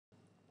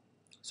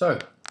So,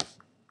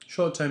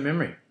 short-term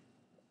memory.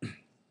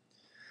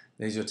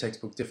 There's your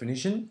textbook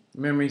definition.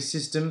 Memory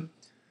system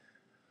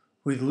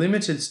with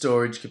limited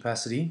storage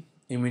capacity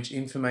in which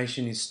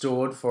information is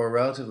stored for a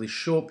relatively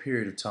short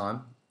period of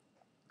time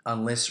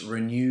unless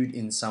renewed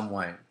in some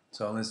way.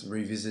 So unless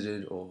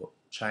revisited or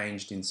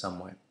changed in some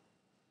way.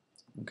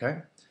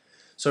 Okay?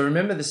 So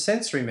remember, the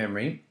sensory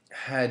memory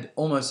had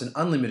almost an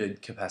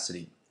unlimited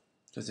capacity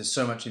because there's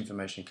so much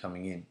information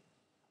coming in.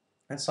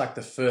 That's like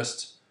the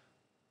first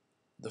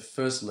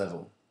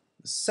level.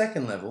 The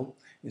second level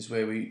is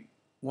where we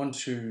want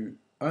to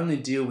only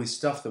deal with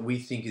stuff that we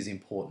think is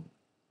important.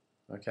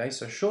 Okay,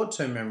 so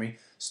short-term memory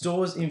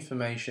stores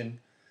information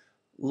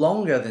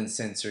longer than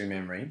sensory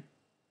memory,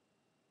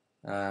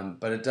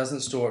 but it doesn't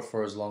store it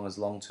for as long as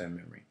long-term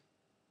memory.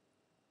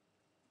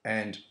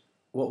 And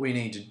what we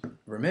need to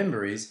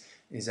remember is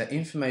that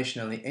information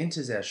only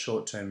enters our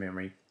short-term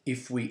memory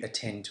if we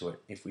attend to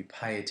it, if we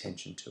pay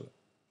attention to it.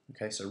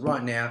 Okay, so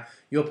right now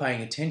you're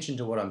paying attention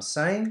to what I'm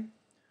saying.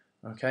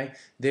 Okay,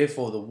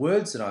 therefore the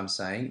words that I'm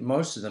saying,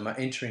 most of them are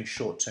entering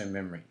short-term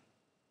memory.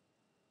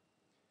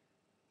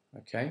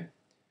 Okay,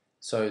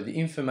 so the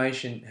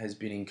information has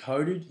been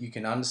encoded. You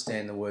can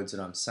understand the words that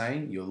I'm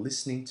saying. You're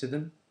listening to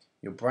them.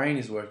 Your brain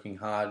is working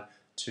hard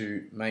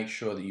to make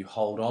sure that you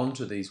hold on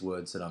to these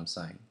words that I'm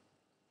saying.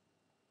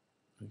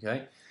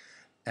 Okay,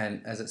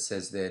 and as it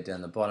says there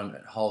down the bottom,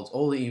 it holds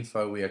all the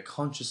info we are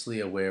consciously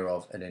aware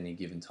of at any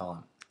given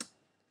time.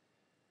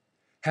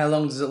 How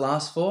long does it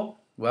last for?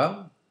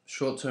 Well,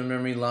 short-term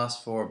memory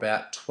lasts for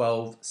about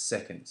 12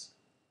 seconds.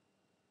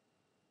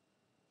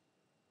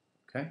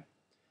 Okay,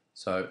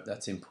 so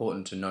that's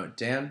important to note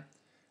down.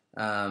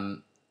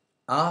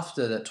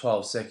 After that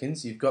 12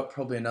 seconds, you've got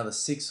probably another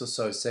 6 or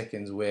so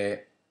seconds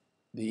where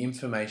the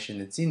information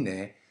that's in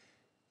there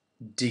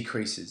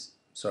decreases.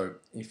 So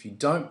if you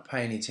don't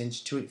pay any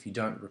attention to it, if you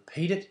don't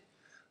repeat it,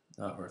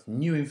 or if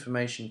new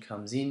information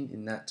comes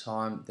in that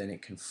time, then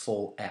it can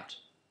fall out.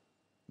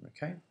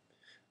 Okay.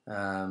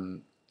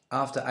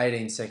 After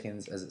 18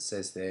 seconds, as it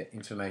says there,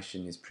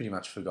 information is pretty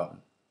much forgotten.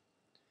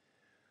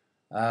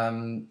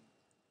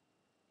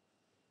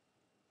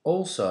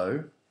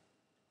 Also,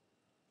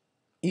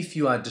 if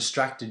you are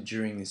distracted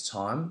during this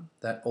time,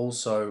 that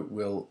also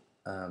will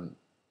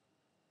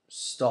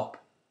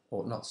stop,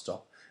 or not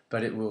stop,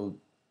 but it will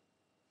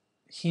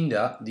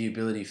hinder the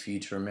ability for you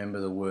to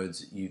remember the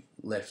words you've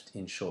left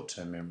in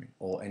short-term memory,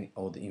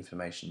 or the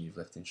information you've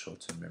left in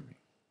short-term memory.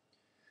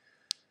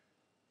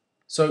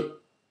 So,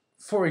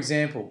 for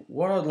example,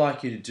 what I'd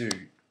like you to do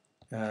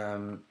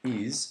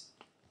is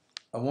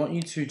I want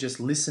you to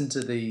just listen to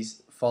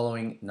these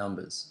following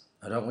numbers.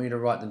 I don't want you to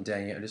write them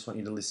down yet, I just want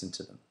you to listen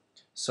to them.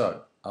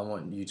 So, I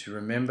want you to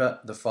remember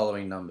the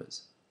following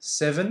numbers: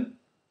 7,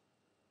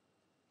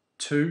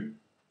 2,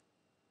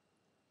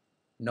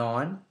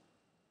 9,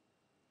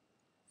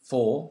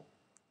 4,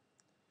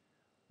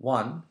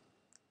 1,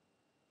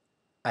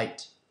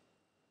 8,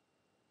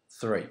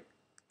 3.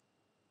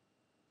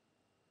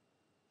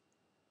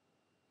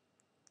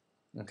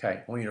 Okay,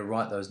 I want you to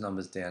write those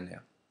numbers down now.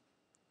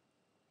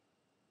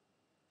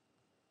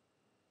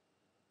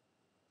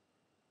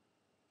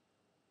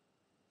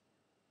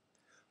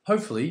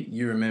 Hopefully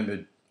you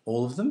remembered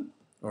all of them,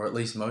 or at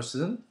least most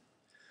of them.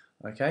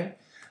 Okay,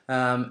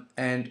 and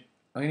I'm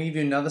going to give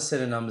you another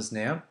set of numbers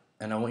now,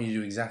 and I want you to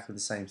do exactly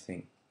the same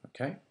thing.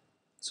 Okay,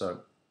 so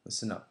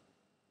listen up.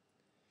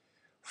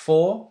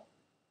 4,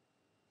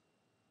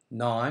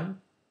 9,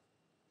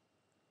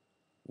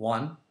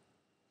 1,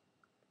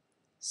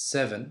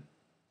 7,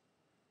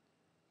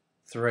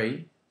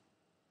 3,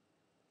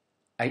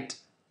 8,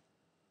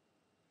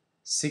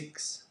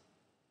 6,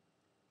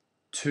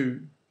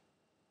 2,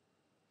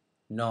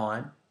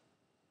 9,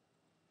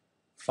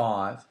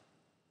 5,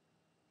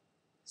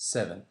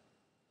 7.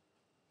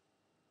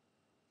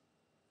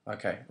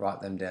 Okay,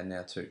 write them down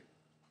now too.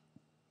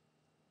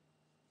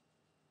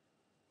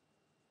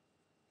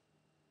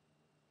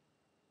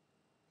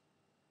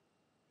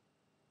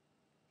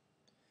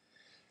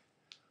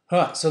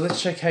 Alright, so let's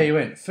check how you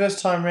went. First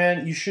time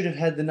round, you should have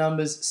had the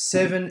numbers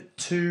 7,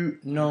 2,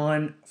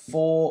 9,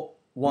 4,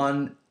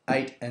 1,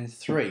 8, and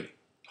 3.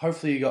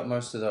 Hopefully you got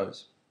most of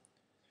those,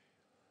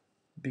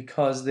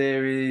 because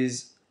there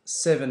is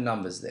 7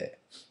 numbers there.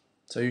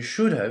 So you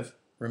should have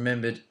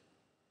remembered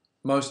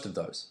most of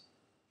those.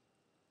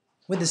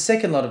 With the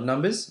second lot of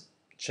numbers,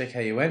 check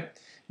how you went.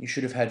 You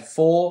should have had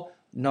 4,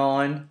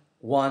 9,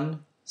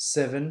 1,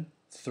 7,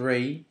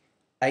 3,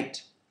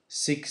 8,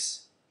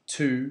 6,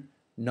 2,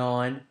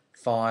 9,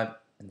 5,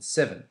 and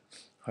 7.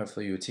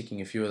 Hopefully you were ticking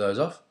a few of those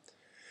off.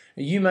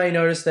 You may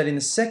notice that in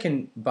the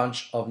second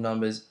bunch of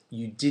numbers,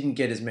 you didn't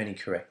get as many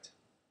correct.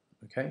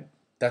 Okay,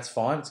 that's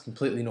fine, it's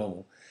completely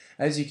normal.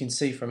 As you can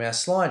see from our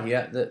slide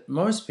here, that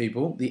most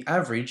people, the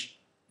average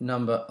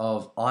number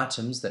of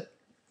items that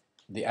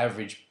the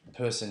average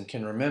person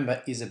can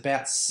remember is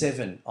about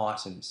 7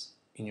 items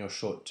in your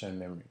short-term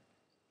memory.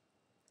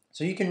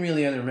 So you can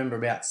really only remember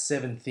about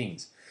 7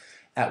 things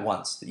at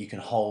once that you can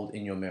hold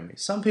in your memory.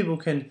 Some people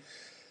can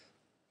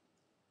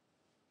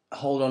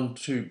hold on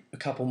to a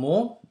couple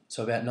more,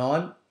 so about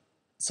 9.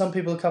 Some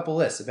people a couple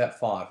less, about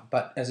 5.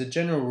 But as a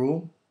general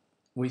rule,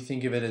 we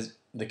think of it as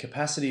the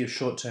capacity of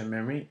short-term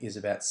memory is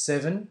about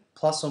 7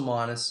 plus or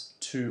minus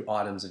 2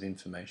 items of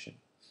information.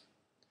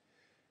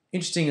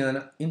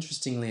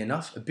 Interestingly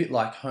enough, a bit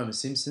like Homer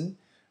Simpson,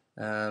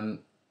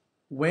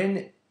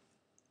 when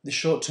the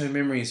short-term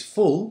memory is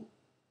full,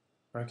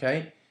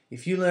 okay,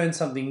 if you learn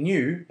something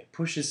new, it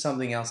pushes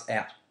something else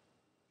out.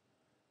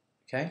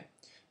 Okay,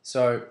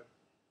 so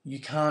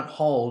you can't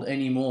hold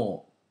any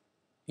more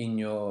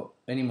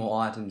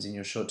items in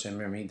your short-term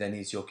memory than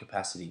is your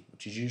capacity,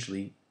 which is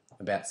usually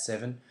about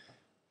 7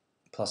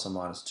 plus or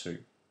minus 2.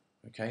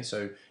 Okay,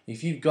 so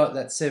if you've got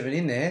that 7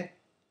 in there,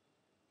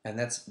 and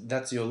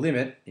that's your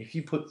limit, if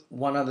you put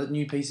one other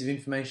new piece of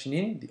information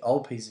in, the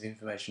old piece of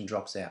information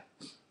drops out.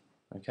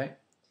 Okay,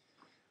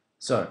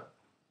 so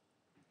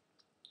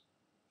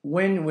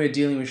when we're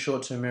dealing with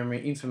short-term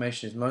memory,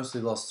 information is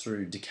mostly lost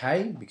through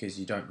decay because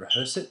you don't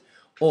rehearse it,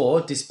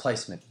 or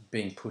displacement,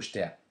 being pushed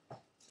out.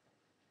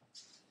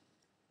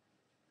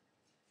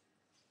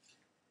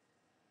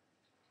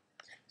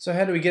 So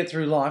how do we get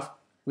through life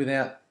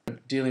without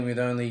dealing with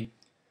only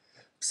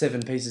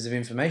 7 pieces of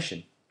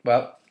information?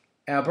 Well,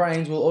 our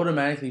brains will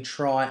automatically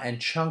try and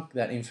chunk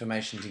that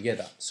information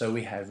together so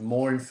we have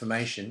more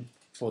information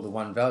for the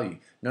one value.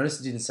 Notice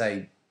it didn't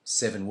say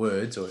 7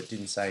 words, or it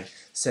didn't say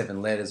 7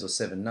 letters or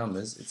 7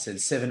 numbers, it said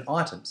 7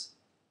 items.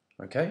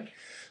 Okay?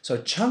 So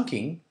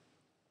chunking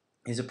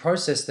is a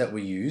process that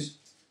we use.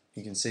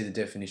 You can see the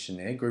definition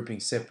there, grouping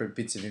separate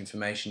bits of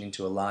information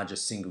into a larger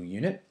single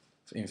unit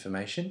for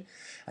information.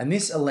 And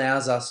this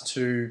allows us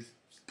to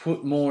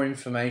put more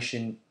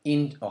information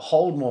in, or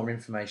hold more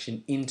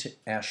information into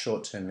our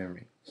short-term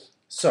memory.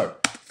 So,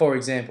 for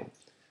example,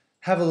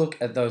 have a look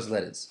at those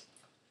letters.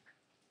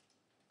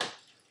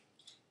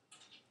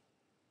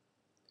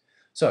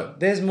 So,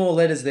 there's more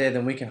letters there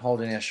than we can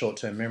hold in our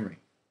short-term memory.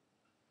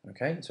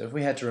 Okay, so if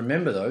we had to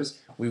remember those,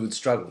 we would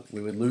struggle,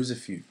 we would lose a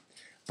few.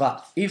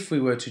 But if we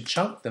were to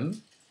chunk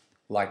them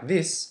like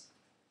this,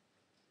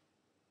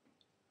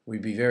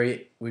 we'd be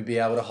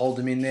able to hold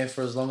them in there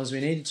for as long as we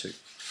needed to.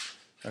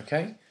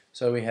 Okay,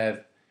 so we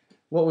have,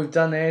 what we've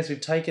done there is we've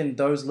taken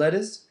those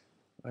letters,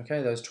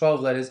 okay, those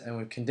 12 letters, and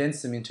we've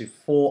condensed them into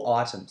 4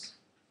 items.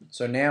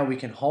 So now we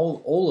can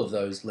hold all of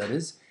those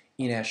letters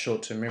in our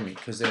short-term memory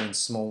because they're in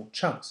small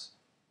chunks.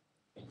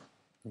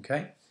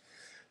 Okay,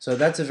 so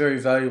that's a very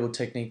valuable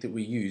technique that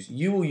we use.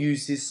 You will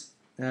use this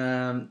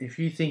if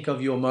you think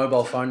of your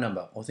mobile phone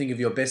number, or think of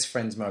your best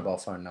friend's mobile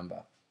phone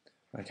number.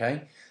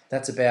 Okay,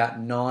 that's about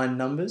 9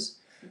 numbers.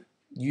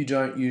 You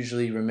don't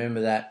usually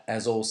remember that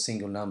as all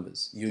single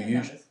numbers. You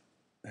usually,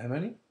 how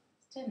many?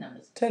 10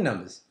 numbers. 10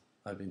 numbers.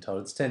 I've been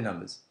told it's 10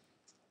 numbers.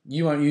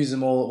 You won't use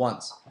them all at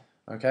once.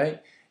 Okay,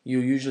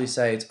 you'll usually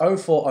say it's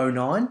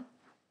 0409.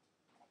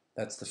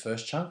 That's the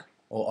first chunk,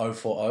 or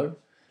 040,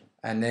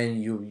 and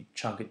then you'll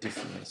chunk it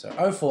differently. So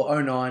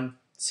 0409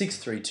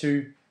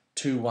 632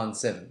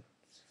 217.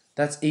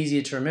 That's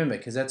easier to remember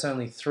because that's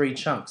only 3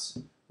 chunks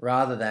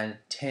rather than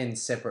 10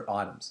 separate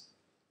items.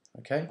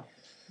 Okay?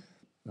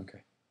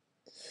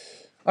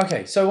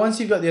 Okay, so once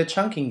you've got your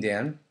chunking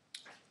down,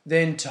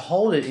 then to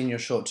hold it in your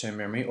short-term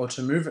memory, or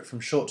to move it from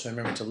short-term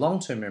memory to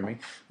long-term memory,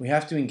 we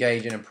have to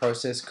engage in a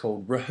process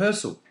called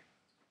rehearsal.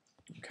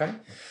 Okay?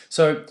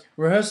 So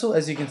rehearsal,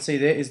 as you can see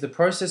there, is the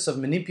process of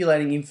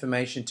manipulating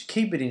information to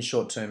keep it in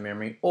short-term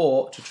memory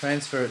or to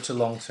transfer it to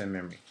long-term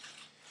memory.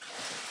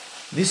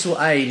 This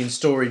will aid in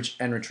storage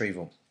and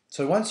retrieval.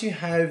 So once you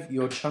have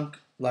your chunk,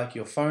 like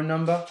your phone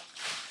number,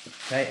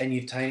 okay, and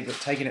you've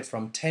taken it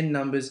from 10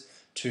 numbers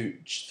to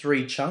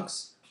 3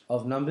 chunks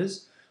of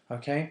numbers,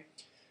 okay,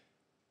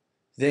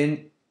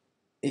 then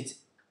it's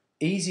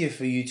easier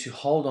for you to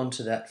hold on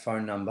to that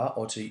phone number,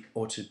 or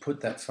to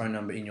put that phone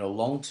number in your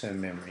long-term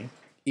memory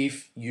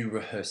if you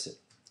rehearse it.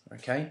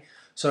 Okay,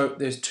 so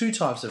there's 2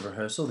 types of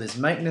rehearsal. There's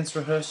maintenance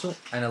rehearsal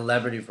and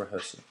elaborative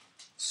rehearsal.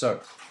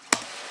 So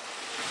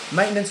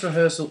maintenance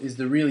rehearsal is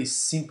the really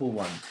simple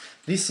one.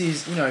 This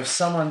is, if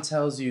someone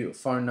tells you a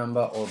phone number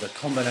or the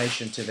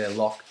combination to their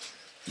lock,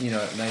 and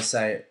they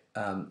say,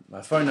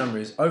 my phone number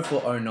is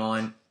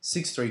 0409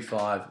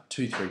 635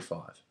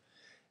 235.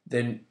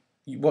 Then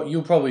what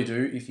you'll probably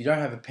do, if you don't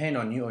have a pen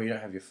on you or you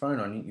don't have your phone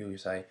on you, you'll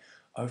say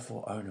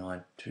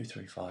 0409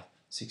 235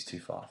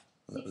 625.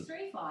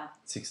 635.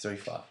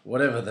 635,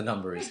 whatever the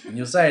number is. And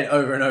you'll say it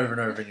over and over and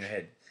over in your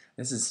head.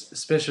 This is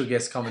special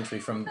guest commentary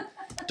from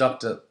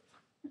Dr.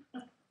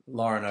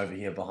 Lauren over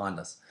here behind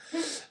us.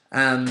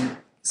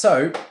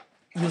 So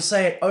you'll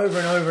say it over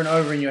and over and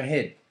over in your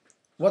head.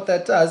 What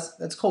that does,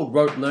 that's called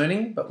rote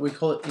learning, but we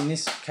call it, in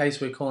this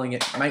case, we're calling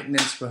it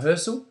maintenance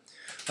rehearsal.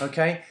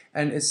 Okay,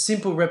 and it's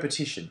simple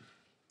repetition.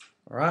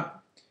 All right.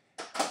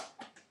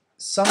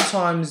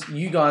 Sometimes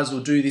you guys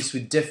will do this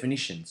with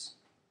definitions.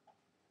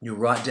 You'll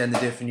write down the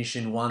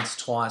definition once,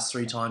 twice,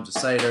 3 times, or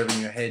say it over in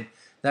your head,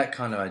 that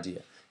kind of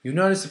idea. You'll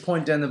notice the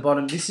point down the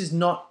bottom. This is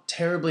not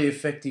terribly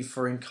effective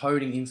for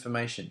encoding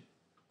information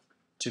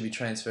to be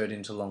transferred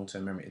into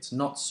long-term memory. It's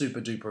not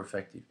super duper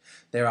effective.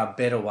 There are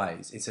better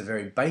ways. It's a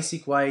very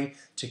basic way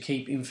to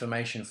keep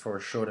information for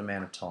a short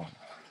amount of time.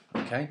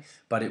 okay?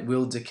 But it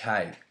will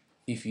decay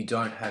if you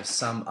don't have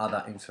some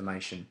other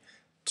information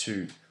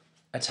to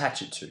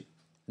attach it to.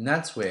 And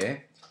that's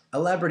where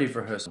elaborative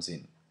rehearsal comes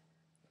in,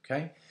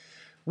 okay?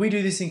 We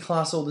do this in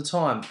class all the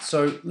time.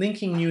 So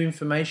linking new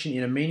information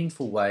in a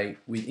meaningful way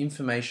with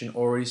information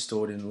already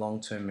stored in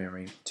long-term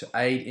memory to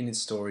aid in its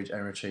storage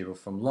and retrieval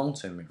from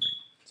long-term memory.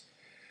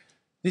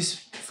 This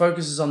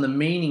focuses on the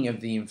meaning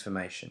of the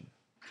information,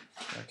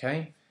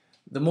 okay?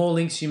 The more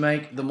links you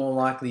make, the more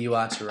likely you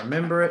are to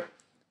remember it.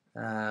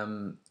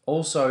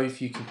 Also,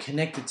 if you can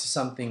connect it to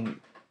something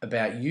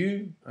about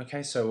you,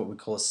 okay, so what we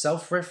call a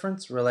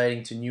self-reference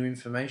relating to new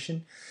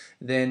information,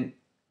 then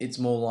it's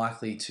more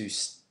likely to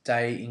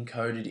stay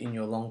encoded in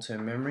your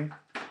long-term memory.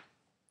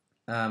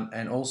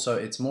 And also,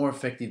 it's more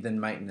effective than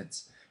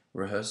maintenance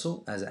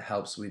rehearsal as it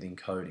helps with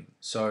encoding.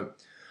 So,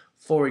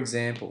 for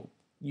example,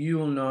 you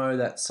will know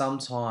that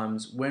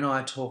sometimes when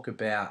I talk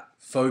about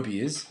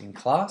phobias in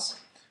class,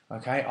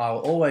 okay, I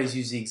will always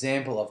use the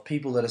example of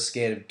people that are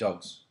scared of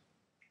dogs.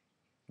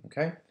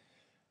 Okay,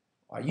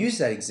 I use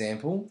that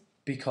example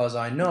because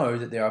I know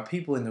that there are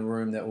people in the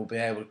room that will be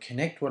able to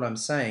connect what I'm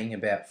saying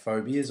about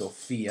phobias or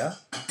fear.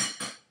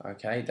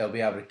 Okay, they'll be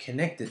able to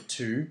connect it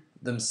to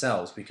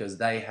themselves because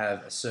they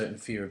have a certain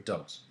fear of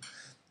dogs,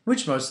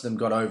 which most of them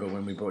got over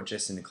when we brought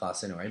Jess into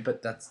class anyway,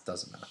 but that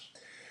doesn't matter.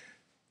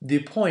 The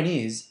point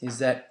is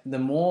that the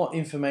more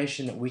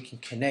information that we can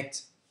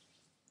connect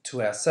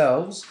to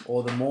ourselves,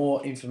 or the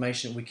more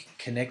information we can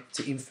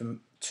connect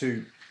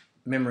to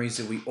memories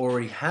that we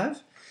already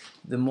have,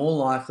 the more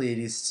likely it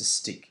is to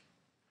stick.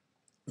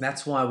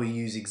 That's why we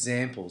use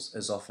examples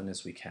as often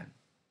as we can.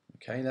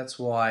 Okay, that's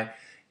why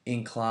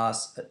in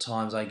class at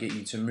times I get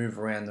you to move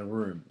around the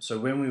room. So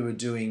when we were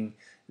doing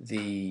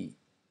the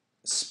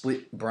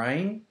split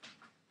brain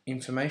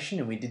information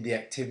and we did the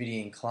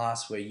activity in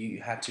class where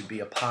you had to be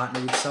a partner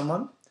with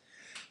someone,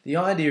 the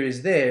idea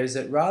is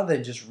that rather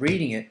than just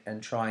reading it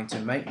and trying to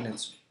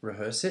maintenance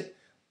rehearse it,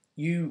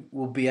 you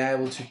will be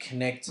able to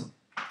connect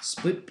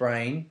split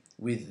brain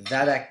with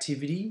that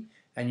activity,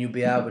 and you'll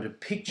be able to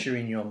picture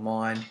in your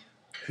mind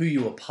who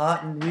you were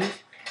partnered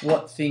with,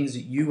 what things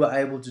that you were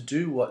able to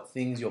do, what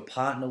things your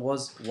partner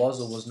was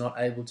or was not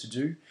able to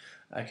do,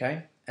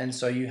 okay? And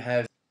so you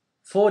have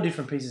 4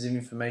 different pieces of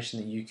information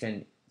that you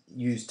can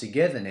use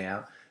together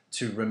now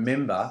to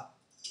remember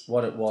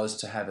what it was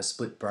to have a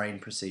split brain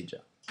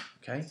procedure,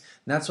 okay? And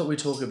that's what we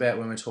talk about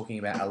when we're talking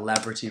about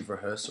elaborative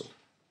rehearsal.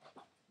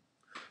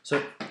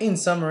 So in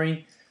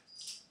summary,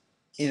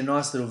 in a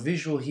nice little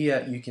visual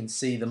here, you can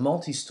see the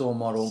multi-store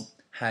model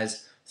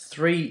has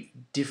 3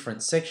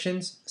 different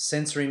sections: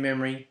 sensory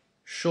memory,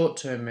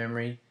 short-term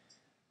memory,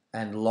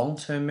 and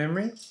long-term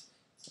memory,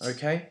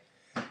 okay?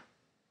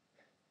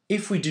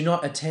 If we do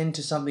not attend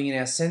to something in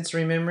our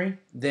sensory memory,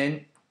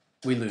 then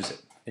we lose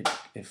it.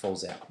 It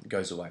falls out, it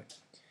goes away.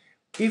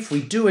 If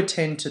we do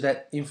attend to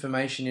that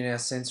information in our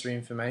sensory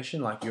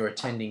information, like you're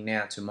attending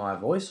now to my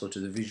voice or to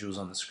the visuals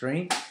on the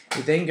screen,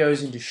 it then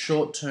goes into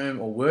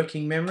short-term or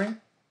working memory.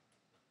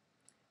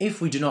 If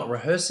we do not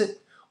rehearse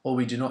it or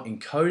we do not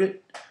encode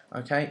it,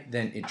 okay,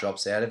 then it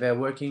drops out of our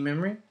working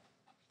memory,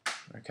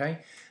 okay?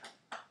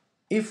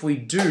 If we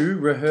do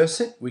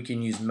rehearse it, we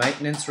can use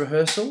maintenance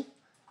rehearsal,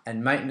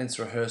 and maintenance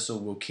rehearsal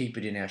will keep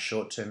it in our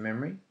short-term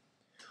memory.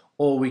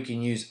 Or we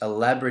can use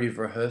elaborative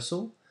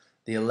rehearsal.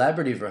 The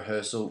elaborative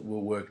rehearsal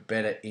will work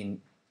better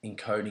in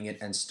encoding it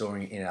and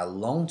storing it in our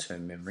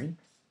long-term memory.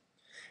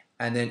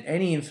 And then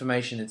any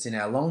information that's in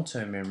our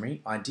long-term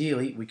memory,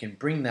 ideally we can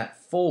bring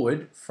that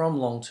forward from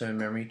long-term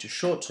memory to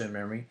short-term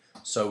memory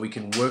so we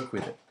can work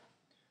with it.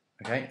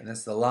 Okay, and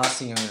that's the last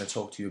thing I'm going to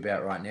talk to you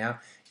about right now,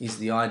 is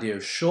the idea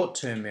of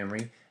short-term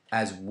memory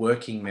as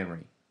working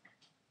memory.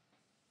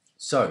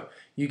 So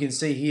you can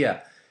see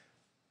here,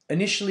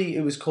 initially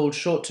it was called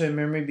short-term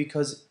memory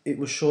because it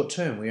was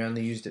short-term. We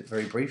only used it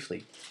very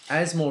briefly.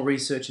 As more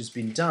research has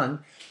been done,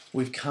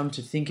 we've come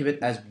to think of it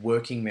as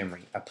working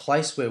memory, a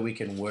place where we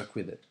can work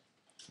with it.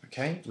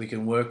 Okay, we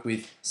can work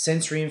with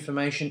sensory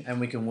information and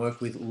we can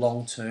work with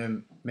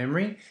long-term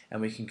memory,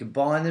 and we can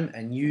combine them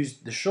and use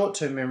the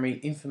short-term memory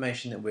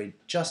information that we're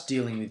just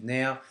dealing with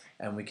now,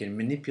 and we can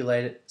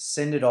manipulate it,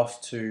 send it off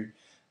to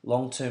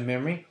long-term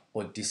memory,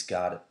 or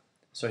discard it.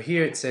 So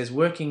here it says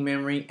working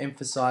memory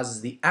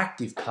emphasizes the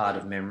active part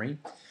of memory,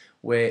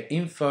 where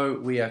info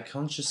we are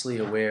consciously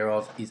aware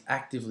of is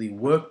actively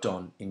worked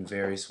on in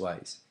various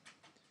ways.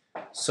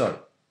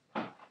 So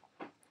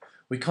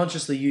we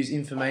consciously use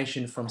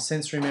information from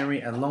sensory memory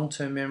and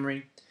long-term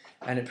memory,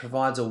 and it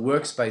provides a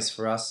workspace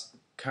for us,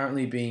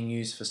 currently being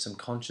used for some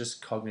conscious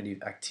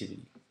cognitive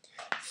activity.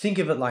 Think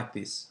of it like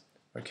this,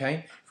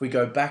 okay? If we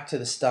go back to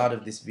the start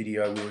of this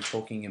video, we were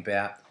talking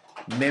about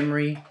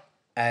memory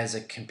as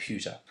a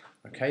computer,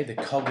 okay? The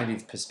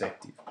cognitive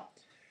perspective.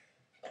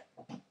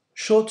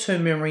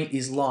 Short-term memory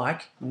is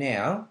like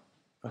now,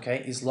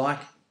 okay, is like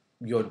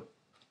your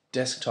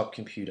desktop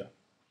computer,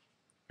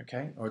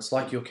 okay? Or it's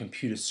like your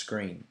computer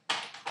screen.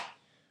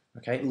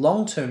 Okay,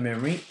 long-term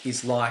memory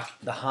is like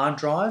the hard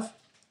drive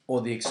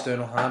or the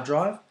external hard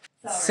drive.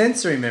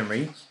 Sensory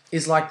memory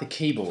is like the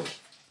keyboard,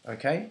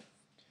 okay?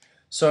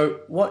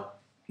 So what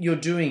you're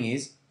doing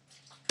is,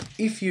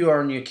 if you are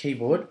on your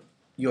keyboard,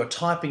 you're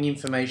typing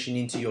information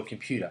into your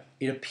computer.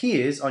 It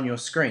appears on your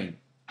screen,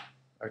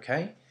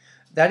 okay?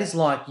 That is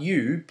like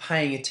you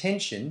paying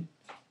attention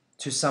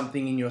to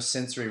something in your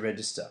sensory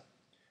register.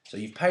 So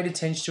you've paid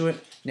attention to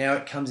it, now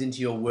it comes into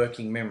your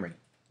working memory,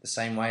 the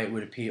same way it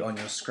would appear on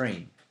your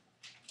screen.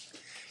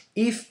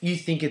 If you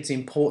think it's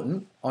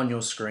important on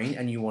your screen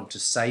and you want to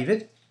save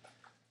it,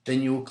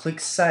 then you will click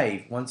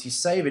Save. Once you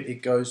save it,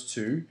 it goes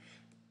to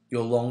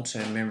your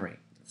long-term memory.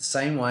 The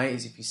same way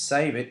as if you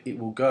save it, it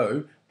will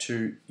go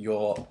to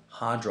your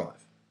hard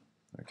drive.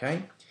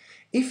 Okay?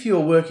 If you're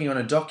working on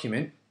a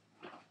document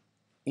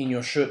in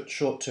your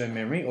short-term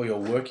memory or your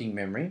working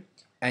memory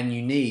and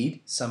you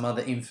need some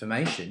other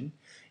information,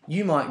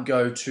 you might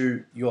go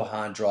to your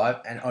hard drive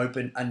and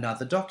open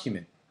another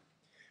document.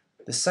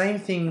 The same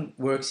thing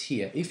works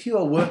here. If you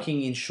are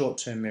working in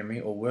short-term memory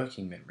or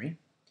working memory,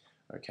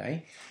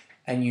 okay,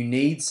 and you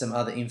need some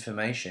other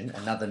information,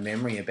 another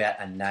memory about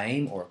a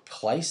name or a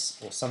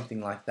place or something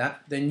like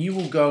that, then you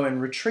will go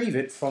and retrieve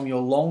it from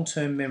your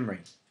long-term memory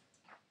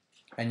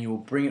and you will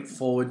bring it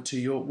forward to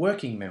your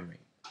working memory.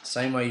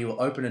 Same way you will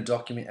open a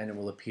document and it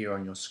will appear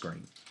on your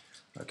screen.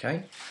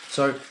 Okay,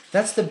 so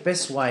that's the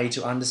best way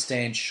to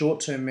understand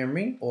short-term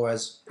memory, or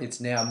as it's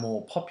now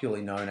more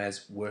popularly known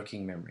as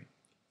working memory.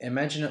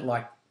 Imagine it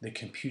like the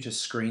computer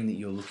screen that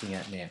you're looking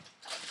at now.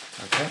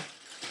 Okay,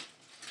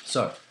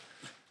 so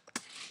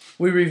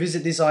we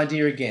revisit this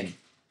idea again.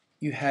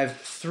 You have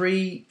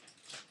three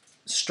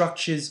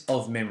structures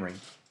of memory.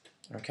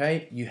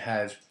 Okay, you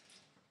have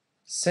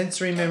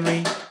sensory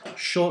memory,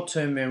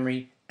 short-term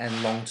memory,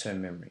 and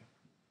long-term memory.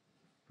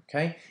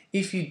 Okay,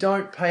 if you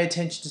don't pay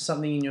attention to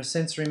something in your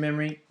sensory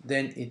memory,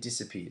 then it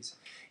disappears.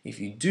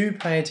 If you do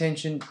pay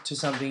attention to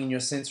something in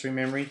your sensory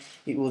memory,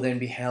 it will then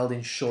be held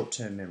in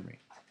short-term memory.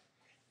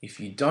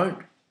 If you don't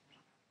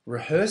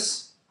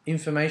rehearse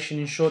information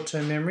in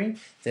short-term memory,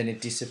 then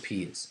it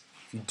disappears.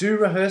 If you do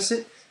rehearse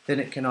it, then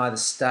it can either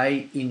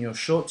stay in your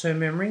short-term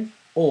memory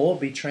or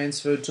be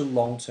transferred to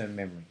long-term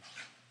memory.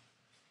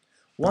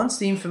 Once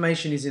the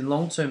information is in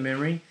long-term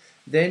memory,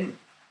 then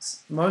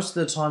most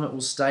of the time it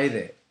will stay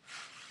there.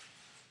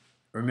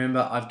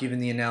 Remember, I've given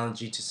the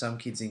analogy to some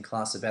kids in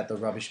class about the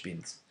rubbish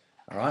bins.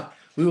 All right?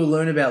 We will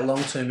learn about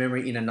long-term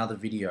memory in another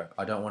video.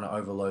 I don't want to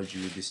overload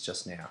you with this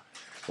just now.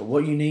 But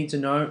what you need to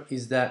know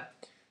is that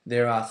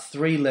there are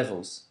three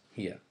levels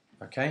here,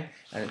 okay?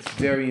 And it's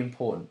very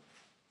important.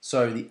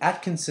 So the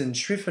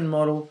Atkinson-Shiffrin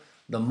model,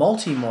 the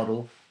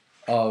multi-store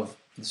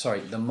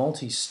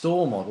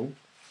model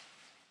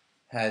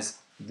has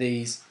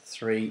these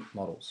three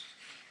models.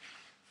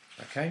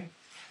 Okay?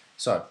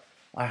 So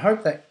I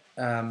hope that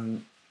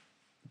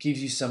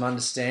gives you some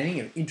understanding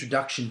of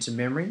introduction to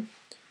memory.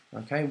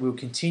 Okay, we'll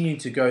continue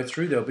to go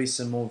through. There'll be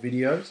some more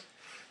videos.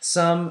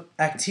 Some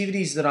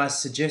activities that I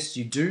suggest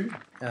you do,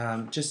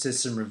 just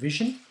as some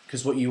revision,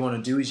 because what you want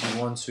to do is you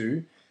want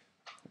to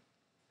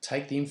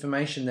take the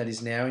information that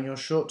is now in your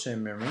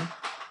short-term memory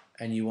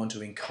and you want to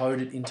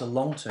encode it into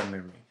long-term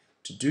memory.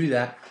 To do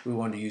that, we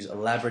want to use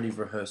elaborative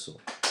rehearsal.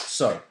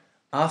 So,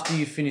 after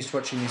you've finished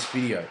watching this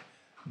video,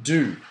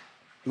 do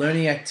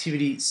learning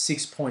activity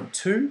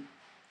 6.2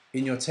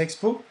 in your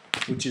textbook,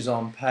 which is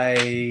on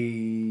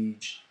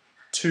page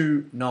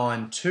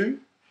 292.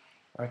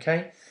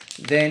 Okay,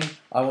 then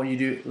I want you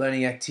to do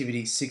learning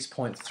activity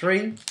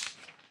 6.3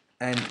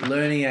 and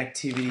learning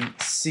activity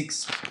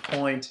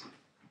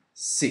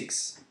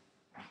 6.6.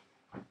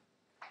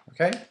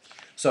 Okay,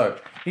 so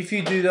if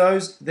you do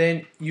those,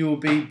 then you will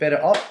be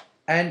better off.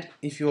 And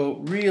if you're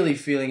really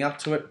feeling up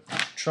to it,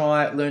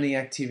 try learning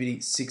activity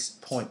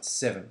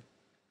 6.7.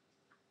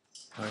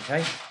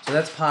 Okay, so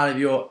that's part of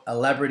your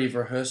elaborative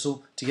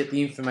rehearsal to get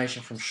the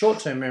information from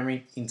short-term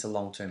memory into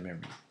long-term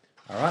memory.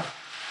 All right.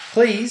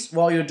 Please,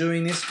 while you're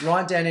doing this,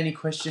 write down any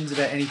questions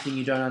about anything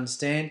you don't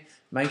understand.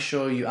 Make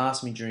sure you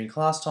ask me during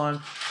class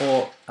time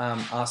or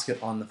ask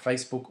it on the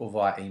Facebook or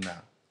via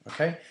email.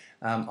 Okay?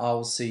 I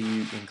will see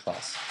you in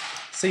class.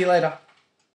 See you later.